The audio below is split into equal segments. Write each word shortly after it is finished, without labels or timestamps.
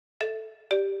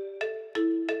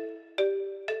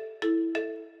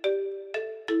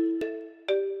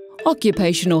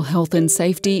Occupational health and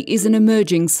safety is an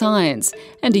emerging science,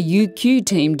 and a UQ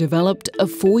team developed a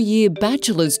 4-year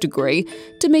bachelor's degree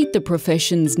to meet the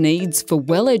profession's needs for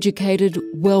well-educated,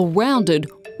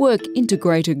 well-rounded,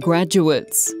 work-integrated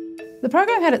graduates. The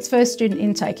program had its first student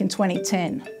intake in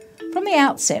 2010. From the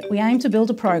outset, we aimed to build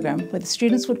a program where the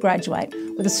students would graduate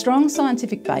with a strong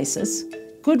scientific basis,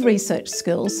 good research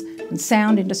skills and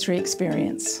sound industry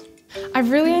experience.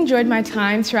 I've really enjoyed my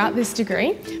time throughout this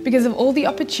degree because of all the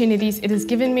opportunities it has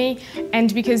given me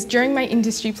and because during my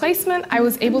industry placement I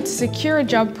was able to secure a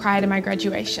job prior to my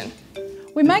graduation.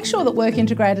 We make sure that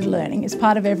work-integrated learning is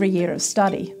part of every year of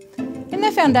study. In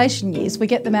their foundation years, we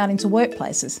get them out into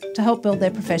workplaces to help build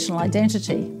their professional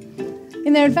identity.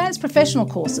 In their advanced professional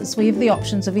courses, we have the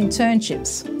options of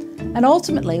internships. And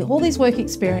ultimately, all these work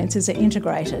experiences are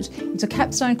integrated into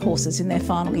capstone courses in their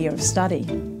final year of study.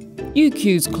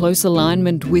 UQ's close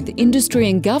alignment with industry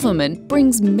and government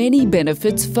brings many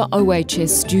benefits for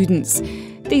OHS students.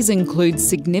 These include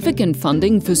significant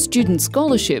funding for student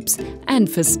scholarships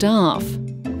and for staff.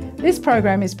 This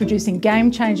program is producing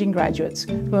game-changing graduates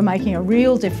who are making a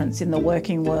real difference in the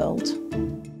working world.